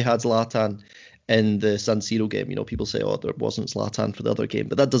 even though they had Zlatan in the San Siro game. You know, people say, oh, there wasn't Zlatan for the other game,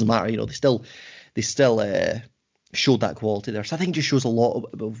 but that doesn't matter. You know, they still showed that quality there. So I think it just shows a lot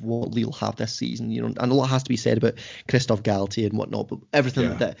of what Lille have this season. You know, and a lot has to be said about Christophe Galtier and whatnot. But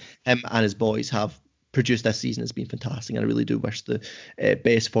everything that him and his boys have produced this season has been fantastic, and I really do wish the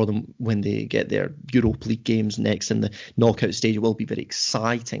best for them when they get their Europa League games next in the knockout stage. It will be very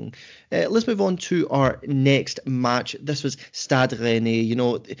exciting. Let's move on to our next match. This was Stade Rennais. You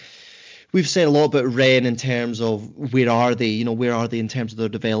know, we've said a lot about Rennes in terms of where are they? You know, where are they in terms of their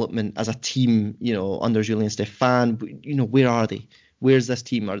development as a team? You know, under Julien Stéphan. You know, where are they? Where's this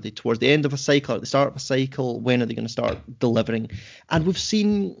team? Are they towards the end of a cycle? At the start of a cycle? When are they going to start delivering? And we've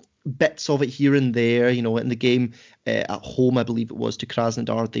seen bits of it here and there. You know, in the game at home, I believe it was, to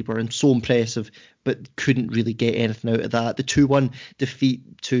Krasnodar, they were so impressive, but couldn't really get anything out of that. The 2-1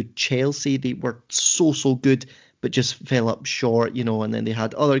 defeat to Chelsea, they were so good, but just fell up short. You know, and then they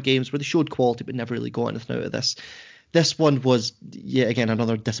had other games where they showed quality, but never really got anything out of this. This one was, yet again,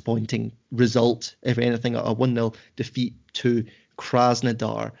 another disappointing result, if anything, a 1-0 defeat to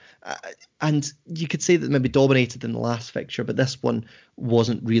Krasnodar. And you could say that maybe dominated in the last fixture, but this one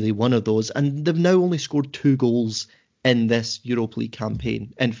wasn't really one of those. And they've now only scored 2 goals in this Europa League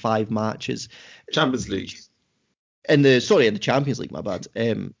campaign in 5 matches. Champions League. In the Champions League, my bad.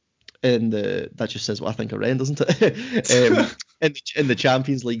 That just says what I think of Rennes, doesn't it? In the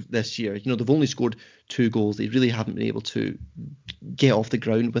Champions League this year, you know, they've only scored 2 goals. They really haven't been able to get off the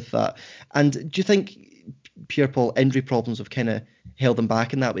ground with that. And do you think Pierre-Paul injury problems have kind of held them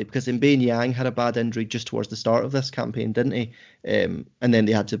back in that way? Because Mbaye Niang had a bad injury just towards the start of this campaign, didn't he? And then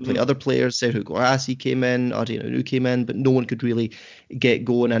they had to play other players. Serhou Guirassy came in, Adrien Hunou came in, but no one could really get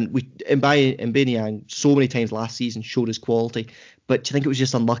going. And Mbaye Niang so many times last season showed his quality, but do you think it was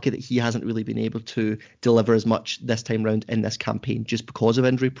just unlucky that he hasn't really been able to deliver as much this time round in this campaign just because of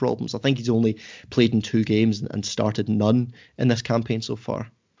injury problems? I think he's only played in 2 games and started none in this campaign so far.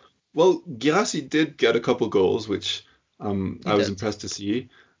 Well, Guirassy did get a couple goals, which I was impressed to see.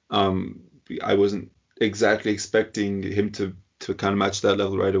 I wasn't exactly expecting him to kind of match that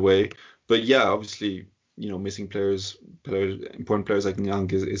level right away. But yeah, obviously, you know, missing important players like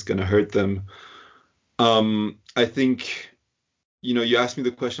Niang is going to hurt them. I think, you know, you asked me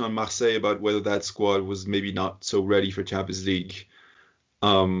the question on Marseille about whether that squad was maybe not so ready for Champions League.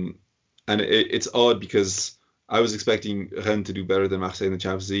 And it's odd because I was expecting Rennes to do better than Marseille in the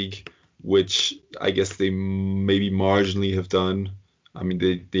Champions League, which I guess they maybe marginally have done. I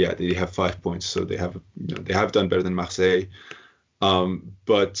mean, they have 5 points, so they have done better than Marseille.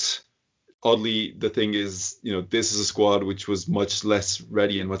 But oddly, the thing is, you know, this is a squad which was much less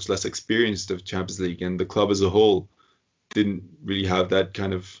ready and much less experienced of Champions League, and the club as a whole didn't really have that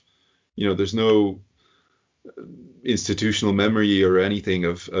kind of, you know, there's no institutional memory or anything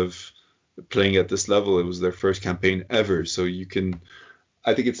of playing at this level. It was their first campaign ever, so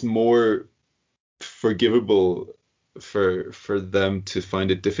I think it's more forgivable for them to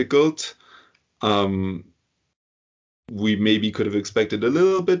find it difficult. We maybe could have expected a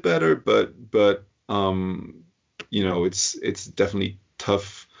little bit better, but you know, it's definitely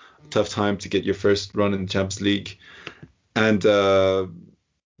tough time to get your first run in the Champions League. And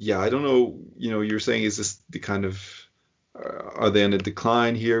yeah, I don't know, you know, you're saying, is this the kind of, are they in a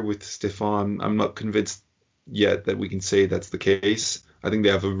decline here with Stéphan? I'm not convinced yet that we can say that's the case. I think they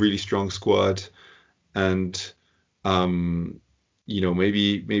have a really strong squad, and you know,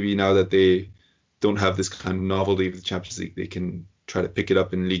 maybe now that they don't have this kind of novelty of the Champions League, they can try to pick it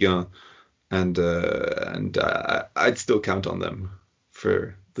up in Ligue 1, and I'd still count on them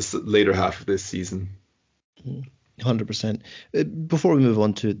for the later half of this season. 100%. Before we move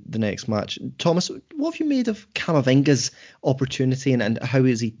on to the next match, Thomas, what have you made of Camavinga's opportunity, and how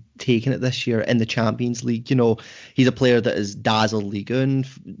is he taking it this year in the Champions League? You know, he's a player that has dazzled Ligue 1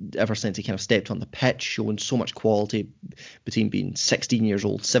 ever since he kind of stepped on the pitch, showing so much quality between being 16 years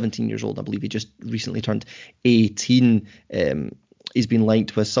old, 17 years old. I believe he just recently turned 18. He's been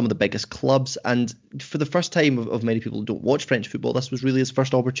linked with some of the biggest clubs, and for the first time of many people who don't watch French football, this was really his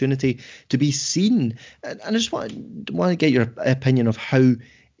first opportunity to be seen. And I just want to get your opinion of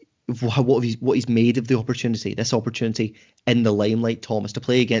what he's made of the opportunity, this opportunity in the limelight, Thomas, to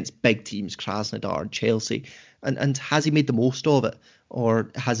play against big teams, Krasnodar and Chelsea, and has he made the most of it,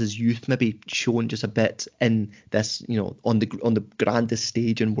 or has his youth maybe shown just a bit in this, you know, on the grandest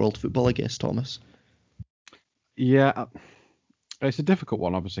stage in world football, I guess, Thomas? Yeah. It's a difficult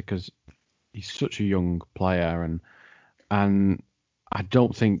one, obviously, because he's such a young player, and I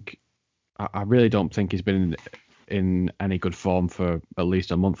really don't think he's been in any good form for at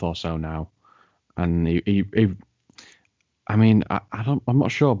least a month or so now. And I mean, I'm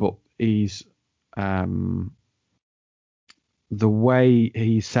not sure, but he's the way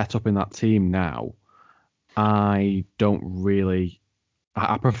he's set up in that team now. I don't really.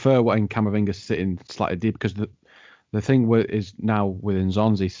 I prefer when Camavinga's sitting slightly deep, because the thing is now with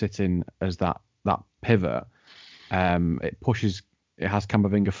Nzonzi sitting as that pivot, it has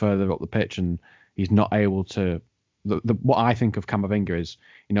Camavinga further up the pitch, and he's not able to. What I think of Camavinga is,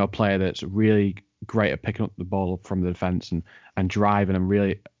 a player that's really great at picking up the ball from the defence and driving, and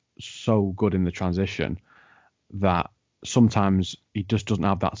really so good in the transition that sometimes he just doesn't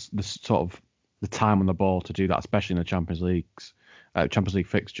have the sort of the time on the ball to do that, especially in the Champions League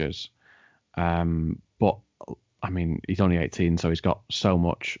fixtures. But I mean, he's only 18, so he's got so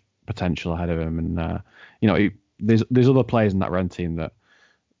much potential ahead of him, and there's other players in that Rennes team that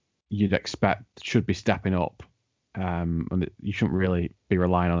you'd expect should be stepping up, and you shouldn't really be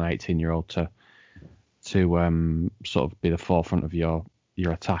relying on an 18-year-old to sort of be the forefront of your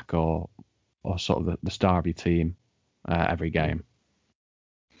attack or sort of the star of your team every game.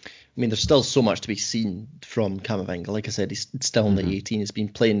 I mean, there's still so much to be seen from Camavinga. Like I said, he's still only 18. He's been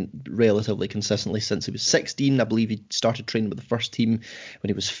playing relatively consistently since he was 16. I believe he started training with the first team when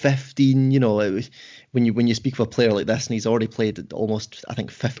he was 15. When you speak of a player like this, and he's already played almost, I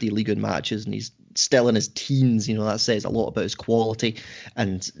think, 50 Ligue 1 matches, and he's still in his teens, that says a lot about his quality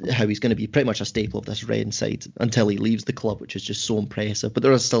and how he's going to be pretty much a staple of this Rennes side until he leaves the club, which is just so impressive. But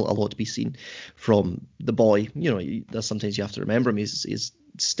there is still a lot to be seen from the boy. Sometimes you have to remember him. He's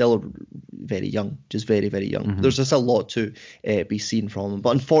still very young, just very, very young. There's just a lot to be seen from him.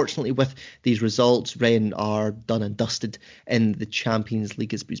 But unfortunately, with these results, Rennes are done and dusted in the Champions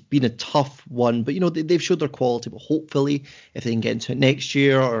League. It's been a tough one, but they've showed their quality. But hopefully, if they can get into it next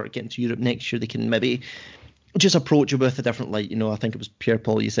year or get into Europe next year, they can maybe just approach it with a different light. I think it was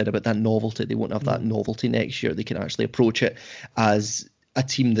Pierre-Paul you said about that novelty. They won't have that novelty next year. They can actually approach it as a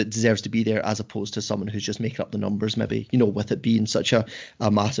team that deserves to be there, as opposed to someone who's just making up the numbers, maybe, with it being such a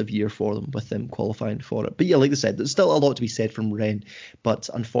massive year for them, with them qualifying for it. But yeah, like I said, there's still a lot to be said from Rennes, but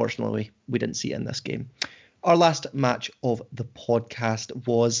unfortunately, we didn't see it in this game. Our last match of the podcast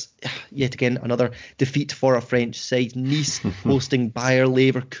was, yet again, another defeat for a French side. Nice hosting Bayer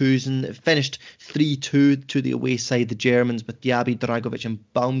Leverkusen. It finished 3-2 to the away side, the Germans, with Diaby, Dragovic and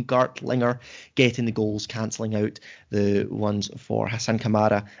Baumgartlinger getting the goals, cancelling out the ones for Hassan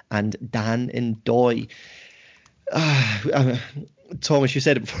Kamara and Dan N'Doye. Thomas, you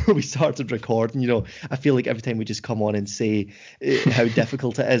said it before we started recording, I feel like every time we just come on and say how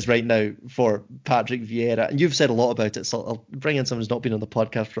difficult it is right now for Patrick Vieira, and you've said a lot about it, so I'll bring in someone who's not been on the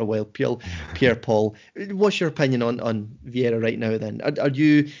podcast for a while, Pierre-Paul. What's your opinion on Vieira right now then? Are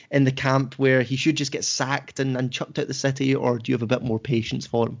you in the camp where he should just get sacked and chucked out the city, or do you have a bit more patience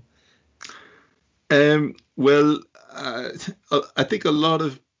for him? I think a lot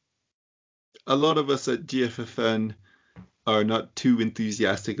of us at GFFN are not too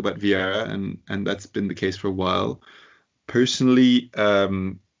enthusiastic about Vieira, and that's been the case for a while. Personally,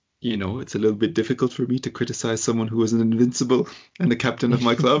 it's a little bit difficult for me to criticize someone who was an invincible and the captain of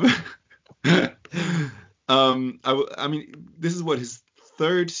my club. I mean, this is his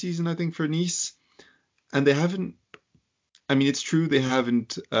third season, I think, for Nice, and they haven't. I mean, it's true they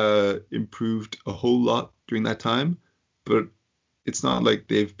haven't improved a whole lot during that time, but it's not like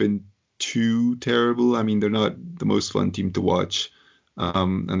they've been too terrible. I mean, they're not the most fun team to watch,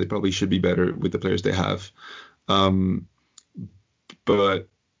 and they probably should be better with the players they have. But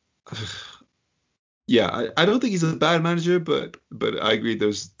yeah, I don't think he's a bad manager, but I agree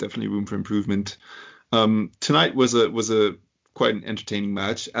there's definitely room for improvement. Tonight was a quite an entertaining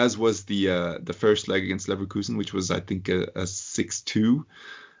match, as was the first leg against Leverkusen, which was, I think, a 6-2,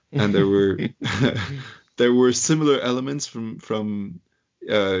 and there were similar elements from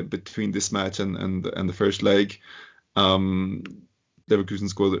between this match and the first leg. Leverkusen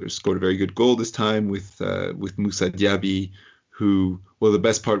scored a very good goal this time with Moussa Diaby, who, well, the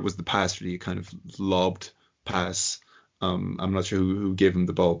best part was the pass, really, a kind of lobbed pass. I'm not sure who gave him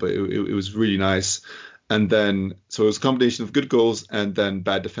the ball, but it was really nice. And then, so it was a combination of good goals and then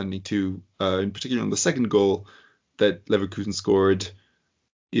bad defending too, in particular on the second goal that Leverkusen scored,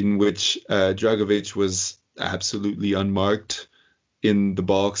 in which Dragovic was absolutely unmarked in the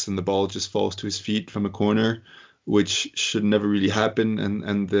box, and the ball just falls to his feet from a corner, which should never really happen.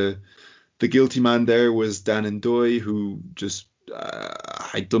 And the guilty man there was Dan N'Doye, who just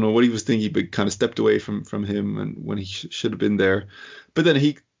I don't know what he was thinking, but kind of stepped away from him, and when he should have been there. But then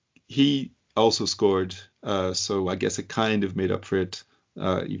he also scored, so I guess it kind of made up for it,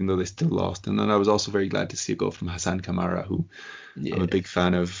 even though they still lost. And then I was also very glad to see a goal from Hassan Kamara, who I'm a big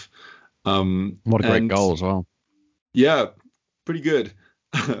fan of. What a great goal as well. Yeah, pretty good.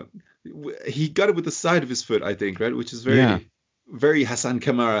 He got it with the side of his foot, I think, right? Which is very Hassan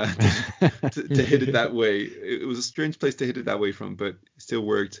Kamara to hit it that way. It was a strange place to hit it that way from, but it still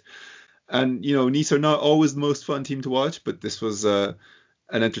worked. And, Nice are not always the most fun team to watch, but this was an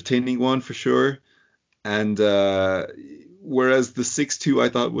entertaining one for sure. And whereas the 6-2 I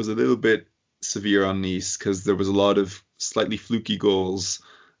thought was a little bit severe on Nice because there was a lot of slightly fluky goals.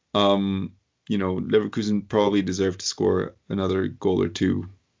 Leverkusen probably deserved to score another goal or two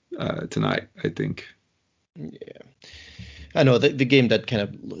tonight, I think. Yeah. I know the game did kind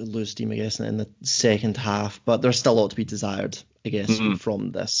of lose steam, I guess, in the second half, but there's still a lot to be desired, I guess,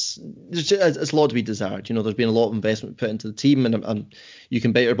 from this. It's a lot to be desired. There's been a lot of investment put into the team, and you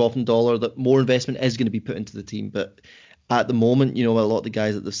can bet your bottom dollar that more investment is going to be put into the team. But at the moment, a lot of the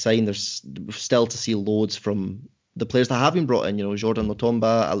guys that they've signed, there's still to see loads from the players that have been brought in, Jordan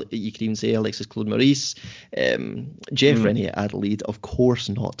Lotomba, you could even say Alexis Claude Maurice, Jeff Rennie at Adelaide, of course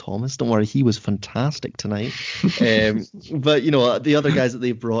not Thomas. Don't worry, he was fantastic tonight. But the other guys that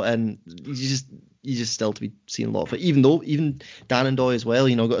they've brought in, you just still to be seeing a lot of it. Even Danendoy as well,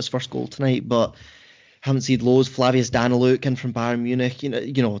 got his first goal tonight, but haven't seen loads. Flavius Daniluk in from Bayern Munich.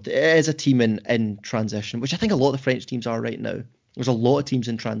 It is a team in transition, which I think a lot of the French teams are right now. There's a lot of teams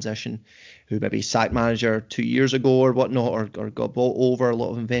in transition who maybe sacked manager 2 years ago or whatnot, or got bought over, a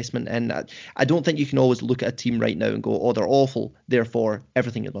lot of investment in. I don't think you can always look at a team right now and go, oh, they're awful, therefore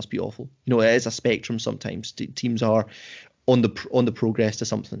everything must be awful. It is a spectrum sometimes. Teams are on the progress to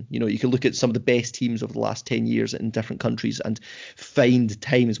something. You can look at some of the best teams over the last 10 years in different countries and find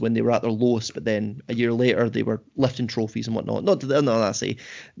times when they were at their lowest, but then a year later they were lifting trophies and whatnot. Not that I say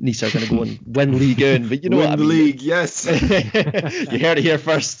Nice are going to go and win League 1, but win what I mean. League, yes. You heard it here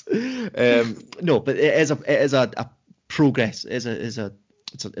first. No, but it is a progress. It's a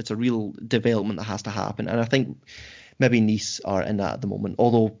real development that has to happen, and I think maybe Nice are in that at the moment.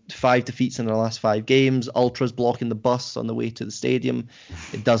 Although 5 defeats in their last 5 games, ultras blocking the bus on the way to the stadium,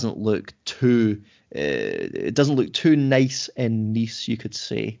 it doesn't look too nice in Nice, you could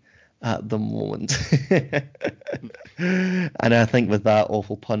say, at the moment. And I think with that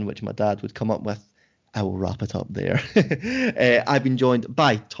awful pun, which my dad would come up with, I will wrap it up there. I've been joined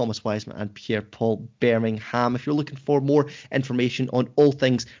by Thomas Wiseman and Pierre-Paul Birmingham. If you're looking for more information on all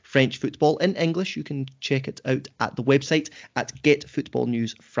things French football in English, you can check it out at the website at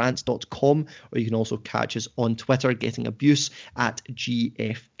getfootballnewsfrance.com, or you can also catch us on Twitter, Getting Abuse at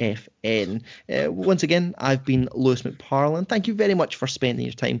GFFN. Once again, I've been Lewis McParlin. Thank you very much for spending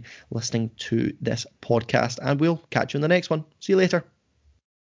your time listening to this podcast, and we'll catch you in the next one. See you later.